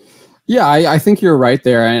 Yeah, I think you're right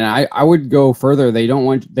there, and I would go further. They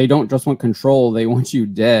don't just want control; they want you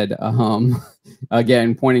dead.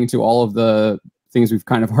 Again, pointing to all of the things we've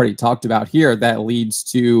kind of already talked about here that leads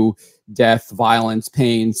to death, violence,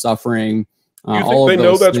 pain, suffering. Do you think they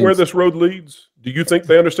know that's where this road leads? Do you think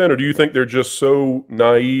they understand, or do you think they're just so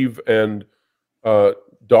naive and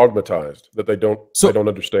dogmatized that they don't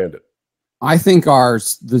understand it? I think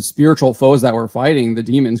the spiritual foes that we're fighting, the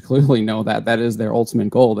demons, clearly know that is their ultimate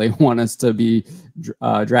goal. They want us to be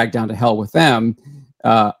dragged down to hell with them.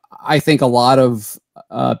 I think a lot of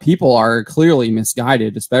people are clearly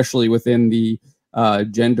misguided, especially within the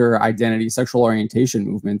gender identity, sexual orientation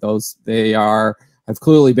movement. They have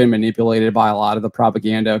clearly been manipulated by a lot of the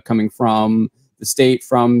propaganda coming from the state,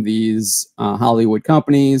 from these Hollywood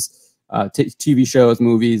companies. TV shows,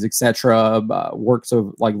 movies, etc., works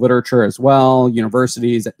of like literature as well,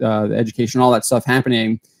 universities, education, all that stuff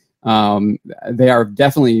happening. They are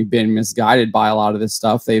definitely been misguided by a lot of this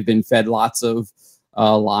stuff. They've been fed lots of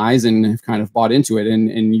lies and have kind of bought into it.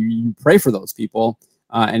 And you pray for those people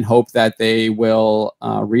and hope that they will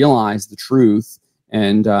realize the truth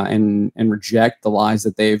and reject the lies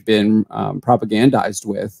that they've been propagandized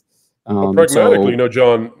with. Well, pragmatically,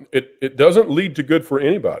 John, it doesn't lead to good for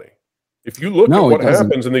anybody. If you look at what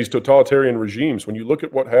happens in these totalitarian regimes, when you look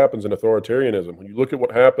at what happens in authoritarianism, when you look at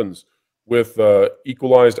what happens with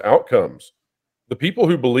equalized outcomes, the people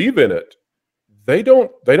who believe in it, they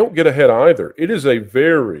don't get ahead either. It is a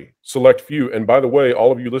very select few. And by the way,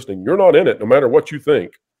 all of you listening, you're not in it, no matter what you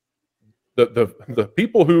think. The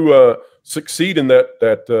people who succeed in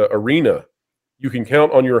that arena, you can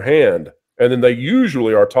count on your hand, and then they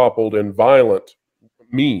usually are toppled in violent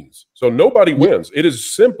means. So nobody wins. It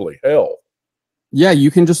is simply hell. Yeah,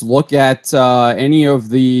 you can just look at any of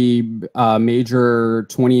the major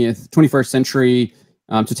 21st century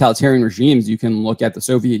totalitarian regimes. You can look at the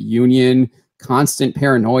Soviet Union, constant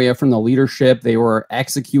paranoia from the leadership. They were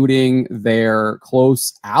executing their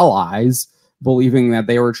close allies, believing that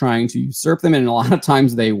they were trying to usurp them, and a lot of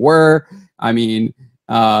times they were. I mean,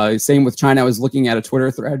 same with China. I was looking at a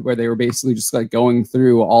Twitter thread where they were basically just like going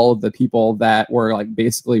through all of the people that were like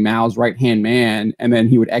basically Mao's right-hand man, and then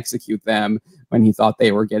he would execute them when he thought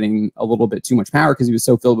they were getting a little bit too much power, because he was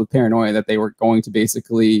so filled with paranoia that they were going to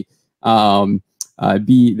basically they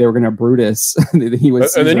were going to Brutus. He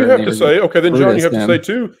was, and then you have to say, okay, then John, you have to say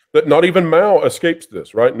too that not even Mao escapes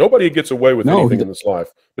this, right? Nobody gets away with anything in this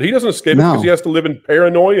life, but he doesn't escape it because he has to live in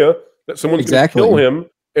paranoia that someone's going to kill him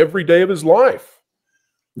every day of his life.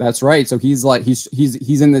 That's right. So he's like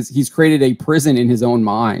he's in this. He's created a prison in his own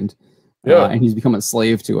mind, and he's become a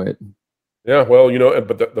slave to it. Yeah, well,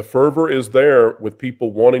 but the fervor is there with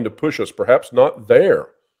people wanting to push us, perhaps not there,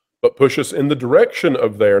 but push us in the direction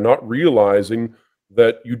of there, not realizing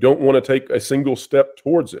that you don't want to take a single step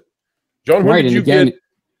towards it. John, when did you get?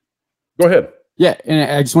 Go ahead. Yeah, and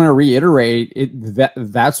I just want to reiterate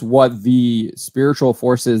that's what the spiritual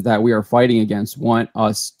forces that we are fighting against want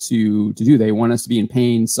us to do. They want us to be in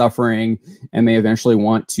pain, suffering, and they eventually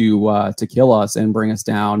want to kill us and bring us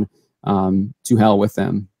down to hell with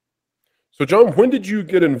them. So, John, when did you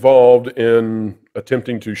get involved in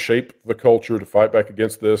attempting to shape the culture to fight back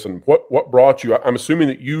against this, and what brought you? I'm assuming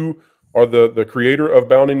that you are the creator of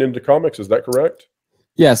Bounding into Comics. Is that correct?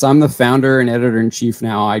 Yes, I'm the founder and editor-in-chief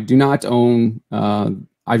now. I do not own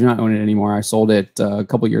it anymore. I sold it a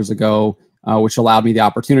couple years ago, which allowed me the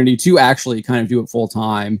opportunity to actually kind of do it full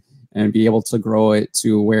time and be able to grow it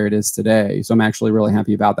to where it is today. So I'm actually really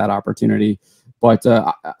happy about that opportunity. But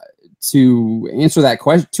to answer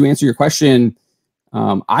your question,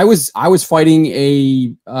 I was fighting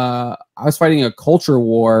a culture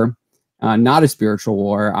war, not a spiritual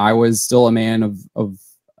war. I was still a man of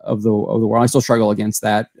the world. I still struggle against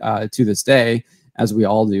that to this day, as we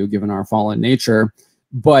all do, given our fallen nature.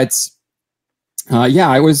 But yeah,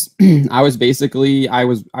 I was I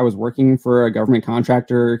was working for a government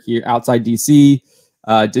contractor here outside DC.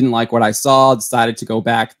 Didn't like what I saw. Decided to go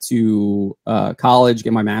back to college,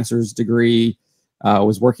 get my master's degree.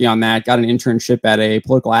 Was working on that. Got an internship at a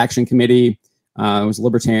political action committee. It was a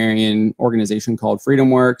libertarian organization called Freedom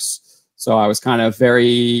Works. So I was kind of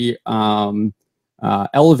very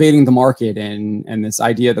elevating the market and this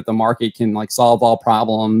idea that the market can like solve all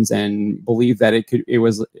problems, and believe that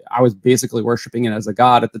I was basically worshiping it as a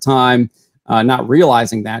god at the time, not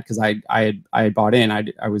realizing that, because I had bought in.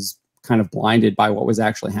 I was kind of blinded by what was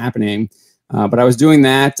actually happening. But I was doing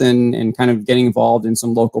that and kind of getting involved in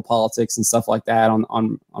some local politics and stuff like that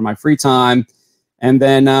on my free time. And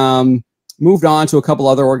then moved on to a couple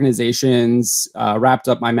other organizations, wrapped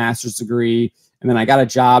up my master's degree. And then I got a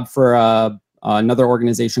job for another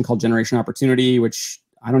organization called Generation Opportunity, which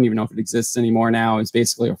I don't even know if it exists anymore now. It's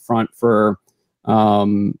basically a front for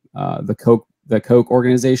the Koch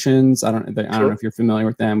organizations. I don't know if you're familiar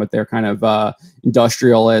with them, but they're kind of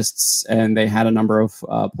industrialists, and they had a number of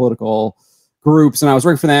political groups. And I was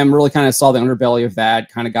working for them, really kind of saw the underbelly of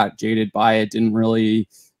that, kind of got jaded by it, didn't really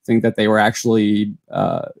think that they were actually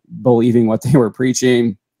believing what they were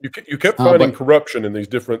preaching. You kept finding corruption in these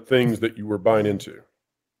different things that you were buying into.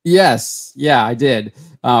 Yes. Yeah, I did.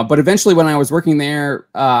 But eventually when I was working there,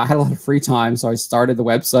 I had a lot of free time. So I started the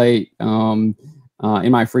website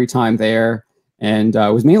in my free time there, and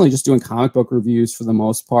was mainly just doing comic book reviews for the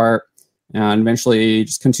most part, and eventually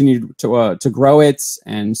just continued to grow it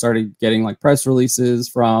and started getting like press releases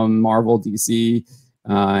from Marvel, DC.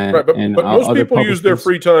 Right, but most people use their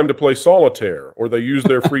free time to play solitaire, or they use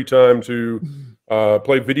their free time to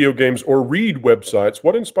play video games or read websites.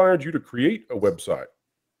 What inspired you to create a website?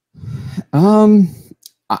 I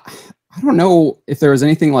don't know if there was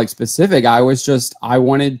anything like specific. I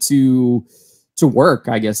wanted to work.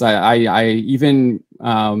 I guess I even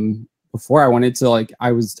before I wanted to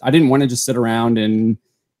I didn't want to just sit around and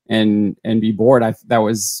be bored. I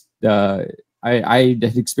had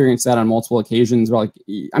experienced that on multiple occasions where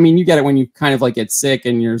I mean, you get it when you kind of get sick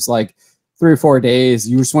and you're just 3 or 4 days,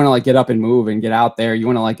 you just want to get up and move and get out there. You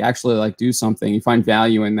want to actually do something. You find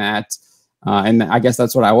value in that. And I guess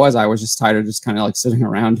that's what I was. I was just tired of just kind of sitting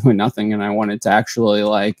around doing nothing. And I wanted to actually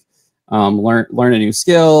learn a new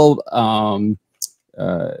skill,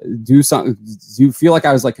 do something, do feel like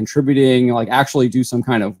I was contributing, actually do some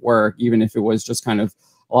kind of work, even if it was just kind of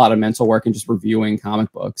a lot of mental work and just reviewing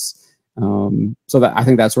comic books. So that I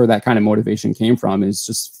think that's where that kind of motivation came from, is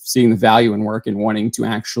just seeing the value in work and wanting to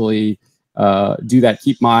actually do that,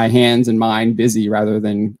 keep my hands and mind busy rather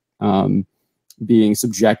than being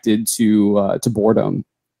subjected to boredom.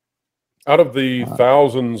 Out of the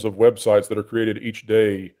thousands of websites that are created each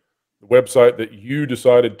day, the website that you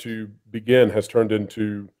decided to begin has turned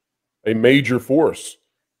into a major force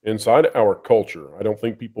inside our culture. I don't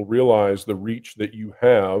think people realize the reach that you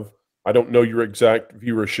have. I don't know your exact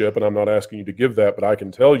viewership, and I'm not asking you to give that, but I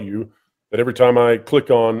can tell you that every time I click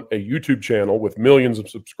on a YouTube channel with millions of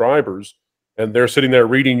subscribers and they're sitting there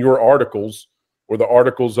reading your articles or the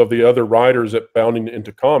articles of the other writers at Bounding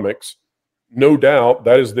Into Comics, no doubt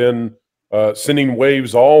that is then sending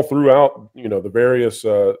waves all throughout, the various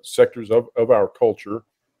sectors of our culture.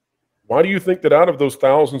 Why do you think that out of those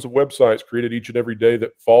thousands of websites created each and every day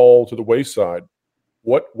that fall to the wayside,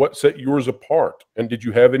 what set yours apart? And did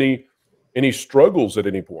you have any struggles at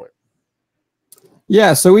any point?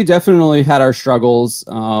 Yeah, so we definitely had our struggles.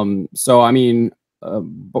 So I mean,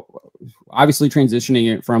 obviously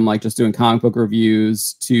transitioning it from just doing comic book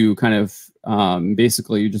reviews to kind of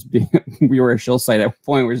basically just being, we were a shill site at one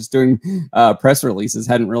point. We were just doing press releases,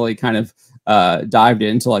 hadn't really kind of dived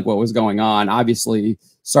into what was going on. Obviously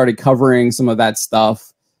started covering some of that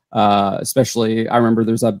stuff. Especially, I remember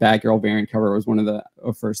there's a Batgirl variant cover. It was one of the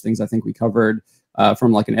first things I think we covered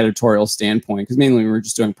from an editorial standpoint, because mainly we were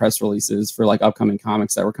just doing press releases for upcoming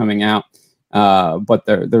comics that were coming out. But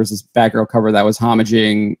there was this Batgirl cover that was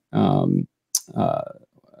homaging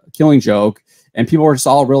Killing Joke, and people were just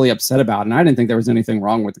all really upset about it. And I didn't think there was anything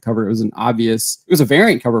wrong with the cover. It was a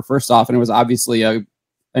variant cover first off, and it was obviously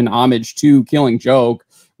an homage to Killing Joke,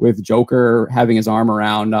 with Joker having his arm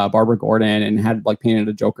around Barbara Gordon and had painted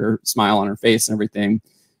a Joker smile on her face and everything.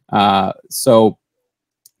 So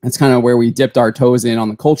that's kind of where we dipped our toes in on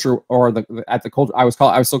the culture, or at the culture. I was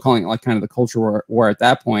still calling it kind of the culture war at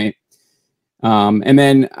that point. And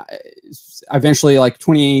then eventually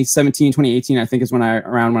 2017, 2018, I think is when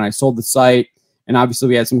I sold the site. And obviously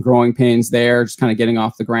we had some growing pains there, just kind of getting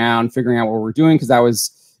off the ground, figuring out what we're doing. Cause that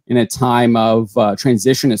was in a time of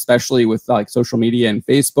transition, especially with like social media and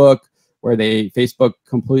Facebook, where Facebook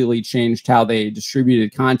completely changed how they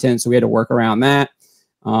distributed content. So we had to work around that.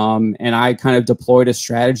 And I kind of deployed a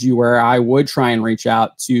strategy where I would try and reach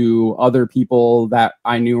out to other people that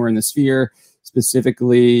I knew were in the sphere,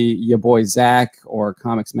 specifically your boy Zach or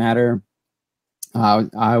Comics Matter.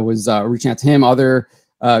 I was reaching out to him, other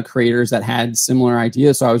creators that had similar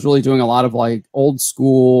ideas. So I was really doing a lot of like old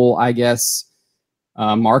school, I guess,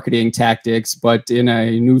 marketing tactics, but in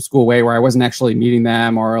a new school way where I wasn't actually meeting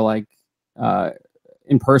them or like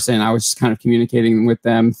in person. I was just kind of communicating with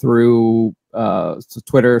them through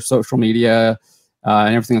Twitter, social media,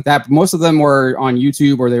 and everything like that. But most of them were on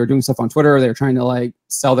YouTube, or they were doing stuff on Twitter. They were trying to like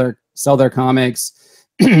sell their comics,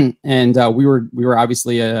 and we were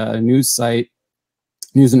obviously a news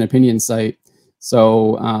and opinion site.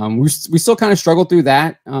 So we still kind of struggled through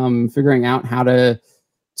that, figuring out how to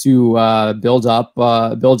build up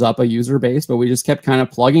a user base, but we just kept kind of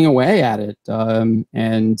plugging away at it.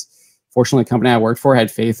 And fortunately, the company I worked for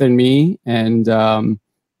had faith in me, and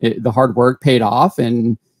the hard work paid off,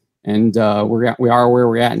 and we are where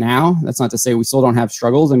we're at now. That's not to say we still don't have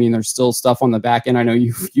struggles. I mean, there's still stuff on the back end. I know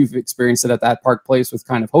you've experienced it at that Park Place with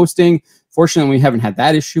kind of hosting. Fortunately, we haven't had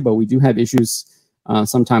that issue, but we do have issues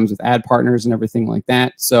sometimes with ad partners and everything like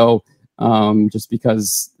that. So just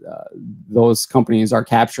because those companies are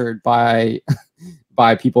captured by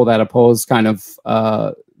people that oppose kind of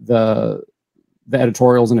the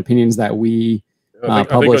editorials and opinions that we publish. I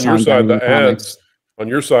think on your side, the ads. On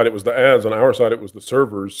your side, it was the ads. On our side, it was the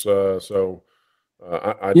servers. I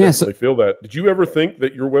definitely feel that. Did you ever think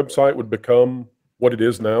that your website would become what it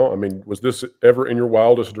is now? I mean, was this ever in your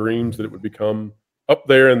wildest dreams that it would become up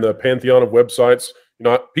there in the pantheon of websites? You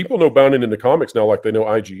know, people know Bounding Into Comics now like they know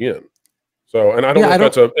IGN. So, and I don't know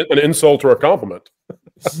if that's an insult or a compliment.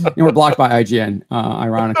 We're blocked by IGN,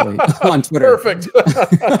 ironically, on Twitter. Perfect.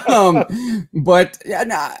 But yeah,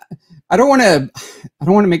 nah, I don't want to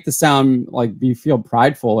make this sound like you feel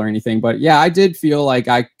prideful or anything. But yeah, I did feel like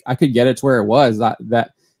I could get it to where it was.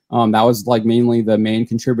 That was like mainly the main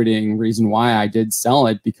contributing reason why I did sell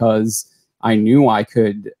it, because I knew I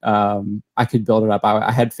could build it up.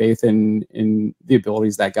 I had faith in the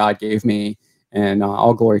abilities that God gave me. And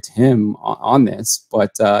all glory to him on this.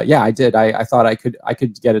 But yeah, I did. I thought I could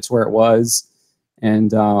get it to where it was.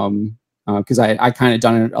 And because I kind of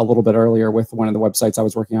done it a little bit earlier with one of the websites I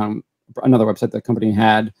was working on, another website the company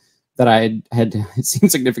had that I had seen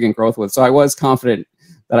significant growth with. So I was confident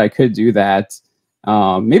that I could do that.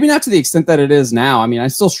 Maybe not to the extent that it is now. I mean, I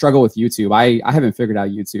still struggle with YouTube. I haven't figured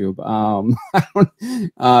out YouTube.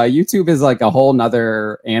 YouTube is like a whole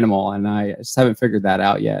nother animal, and I just haven't figured that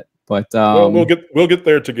out yet. But well, we'll get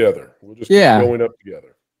there together. We'll just keep going up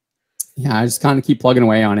together. Yeah, I just kind of keep plugging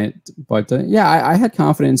away on it. But yeah, I had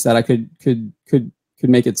confidence that I could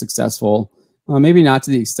make it successful. Maybe not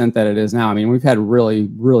to the extent that it is now. I mean, we've had really,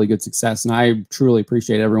 really good success, and I truly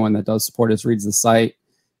appreciate everyone that does support us, reads the site,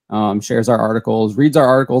 shares our articles, reads our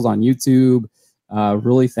articles on YouTube.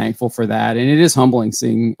 Really thankful for that, and it is humbling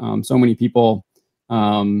seeing so many people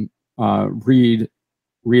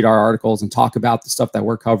read our articles and talk about the stuff that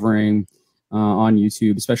we're covering on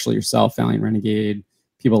YouTube, especially yourself, Valiant Renegade,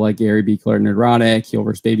 people like Gary Beekler, Nerdrotic,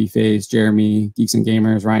 Heelverse Babyface, Jeremy, Geeks and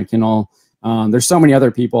Gamers, Ryan Kinnell. There's so many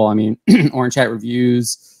other people. I mean, Orange Hat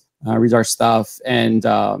Reviews reads our stuff, and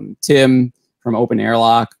Tim from Open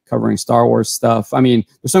Airlock covering Star Wars stuff. I mean,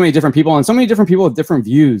 there's so many different people, and so many different people with different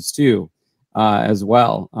views too, as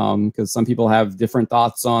well. Because some people have different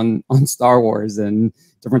thoughts on Star Wars and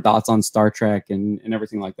different thoughts on Star Trek and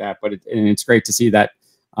everything like that. But it's great to see that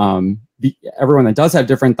everyone that does have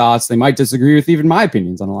different thoughts, they might disagree with even my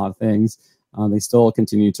opinions on a lot of things. They still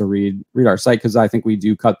continue to read our site, because I think we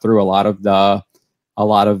do cut through a lot of the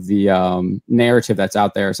narrative that's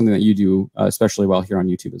out there, something that you do especially well here on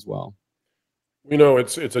YouTube as well. You know,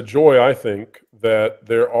 it's a joy, I think, that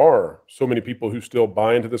there are so many people who still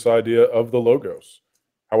buy into this idea of the logos.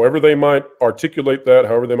 However they might articulate that,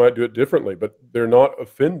 however they might do it differently, but they're not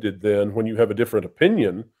offended then when you have a different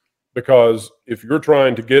opinion, because if you're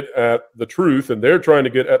trying to get at the truth and they're trying to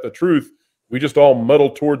get at the truth, we just all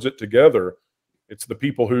muddle towards it together. It's the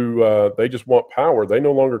people who they just want power. They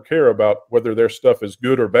no longer care about whether their stuff is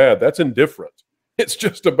good or bad. That's indifferent. It's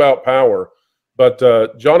just about power. But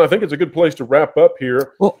John, I think it's a good place to wrap up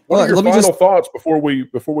here. Well, what are your final thoughts before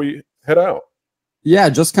we head out? Yeah,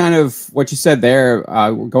 just kind of what you said there,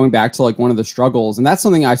 going back to like one of the struggles, and that's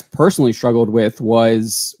something I personally struggled with,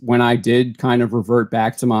 was when I did kind of revert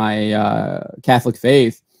back to my Catholic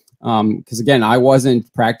faith. Because again, I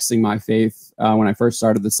wasn't practicing my faith when I first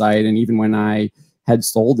started the site, and even when I had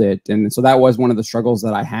sold it. And so that was one of the struggles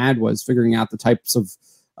that I had, was figuring out the types of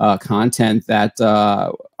content that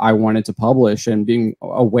I wanted to publish, and being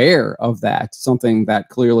aware of that, something that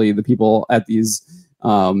clearly the people at these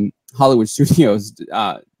Hollywood studios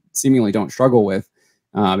seemingly don't struggle with.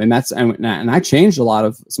 And I changed a lot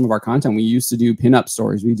of some of our content. We used to do pinup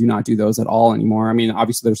stories. We do not do those at all anymore. I mean,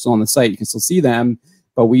 obviously they're still on the site. You can still see them,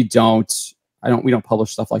 but we don't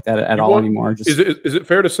publish stuff like that at all anymore. Is it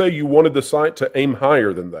fair to say you wanted the site to aim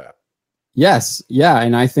higher than that? Yes. Yeah.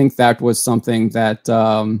 And I think that was something that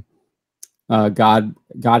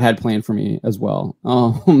God had planned for me as well.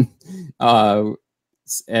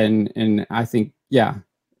 And I think, yeah.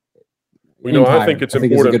 I think it's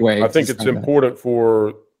important. I think it's important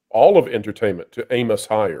for all of entertainment to aim us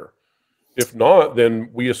higher. If not, then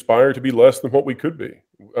we aspire to be less than what we could be.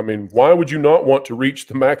 I mean, why would you not want to reach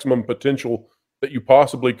the maximum potential that you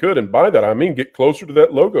possibly could? And by that, I mean, get closer to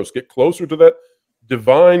that logos, get closer to that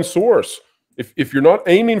divine source. If you're not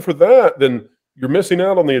aiming for that, then you're missing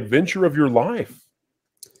out on the adventure of your life.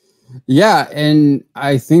 Yeah, and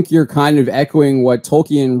I think you're kind of echoing what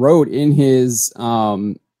Tolkien wrote in his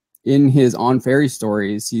On Fairy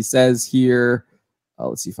Stories. He says here,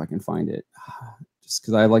 let's see if I can find it, just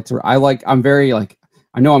because I'm very like,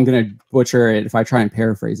 I know I'm going to butcher it if I try and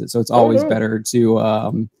paraphrase it. So it's always better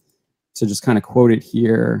to just kind of quote it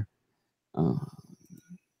here.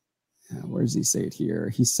 Where does he say it here?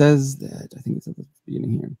 He says that, I think it's at the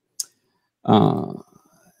beginning here.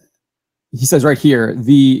 He says right here,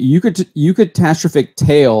 the eucatastrophic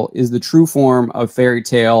tale is the true form of fairy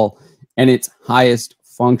tale and its highest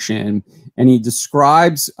function. And he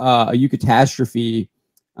describes a eucatastrophe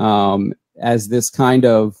as this kind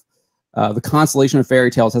of, the constellation of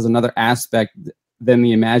fairy tales has another aspect than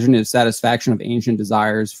the imaginative satisfaction of ancient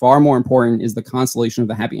desires. Far more important is the consolation of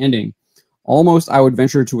the happy ending. Almost, I would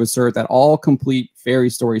venture to assert that all complete fairy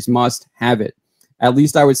stories must have it. At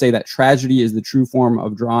least I would say that tragedy is the true form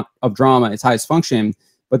of drama, its highest function,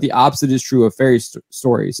 but the opposite is true of fairy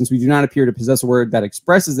stories. Since we do not appear to possess a word that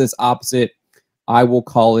expresses this opposite, I will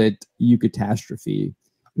call it eucatastrophe.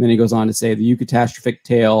 And then he goes on to say the eucatastrophic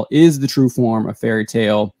tale is the true form of fairy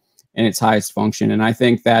tale and its highest function. And I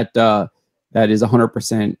think that that is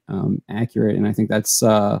 100% accurate. And I think that's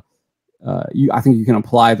I think you can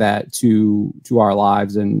apply that to our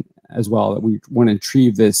lives, and as well, that we want to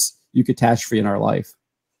achieve this eucatastrophe in our life.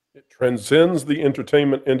 It transcends the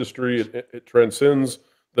entertainment industry. It transcends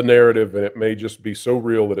the narrative, and it may just be so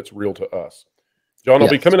real that it's real to us. John, I'll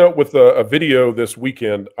be coming out with a video this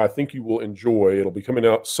weekend I think you will enjoy. It'll be coming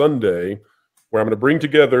out Sunday, where I'm going to bring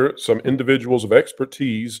together some individuals of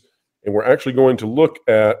expertise, and we're actually going to look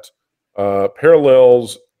at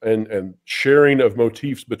parallels and sharing of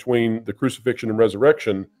motifs between the crucifixion and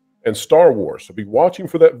resurrection and Star Wars. So be watching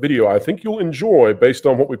for that video. I think you'll enjoy, based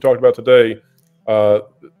on what we've talked about today.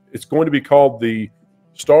 It's going to be called the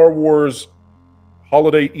Star Wars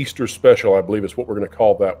Holiday Easter Special, I believe is what we're going to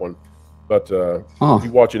call that one. But be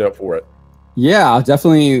watching out for it. Yeah, I'll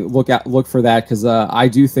definitely look for that, because I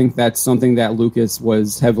do think that's something that Lucas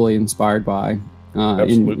was heavily inspired by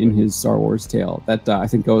in his Star Wars tale. That I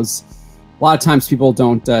think goes. A lot of times people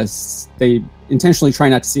don't, they intentionally try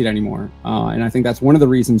not to see it anymore. And I think that's one of the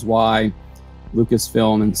reasons why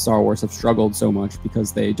Lucasfilm and Star Wars have struggled so much,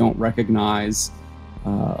 because they don't recognize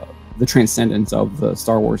the transcendence of the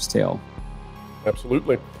Star Wars tale.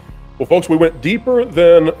 Absolutely. Well, folks, we went deeper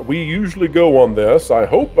than we usually go on this. I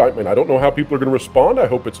mean, I don't know how people are going to respond. I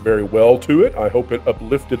hope it's very well to it. I hope it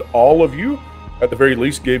uplifted all of you. At the very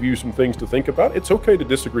least, gave you some things to think about. It's okay to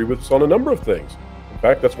disagree with us on a number of things. In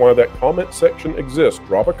fact, that's why that comment section exists.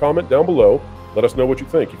 Drop a comment down below. Let us know what you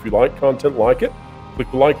think. If you like content like it, click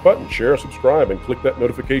the like button, share, subscribe, and click that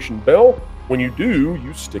notification bell. When you do,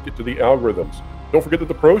 you stick it to the algorithms. Don't forget that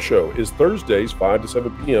the Pro Show is Thursdays, 5 to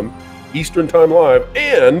 7 p.m. Eastern Time Live,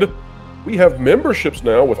 and we have memberships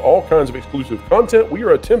now with all kinds of exclusive content. We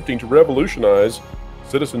are attempting to revolutionize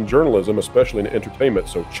citizen journalism, especially in entertainment.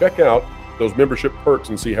 So check out those membership perks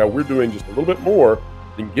and see how we're doing just a little bit more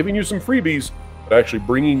than giving you some freebies, but actually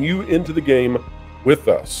bringing you into the game with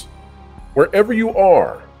us. Wherever you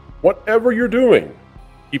are, whatever you're doing,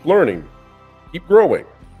 keep learning, keep growing,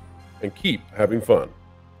 and keep having fun.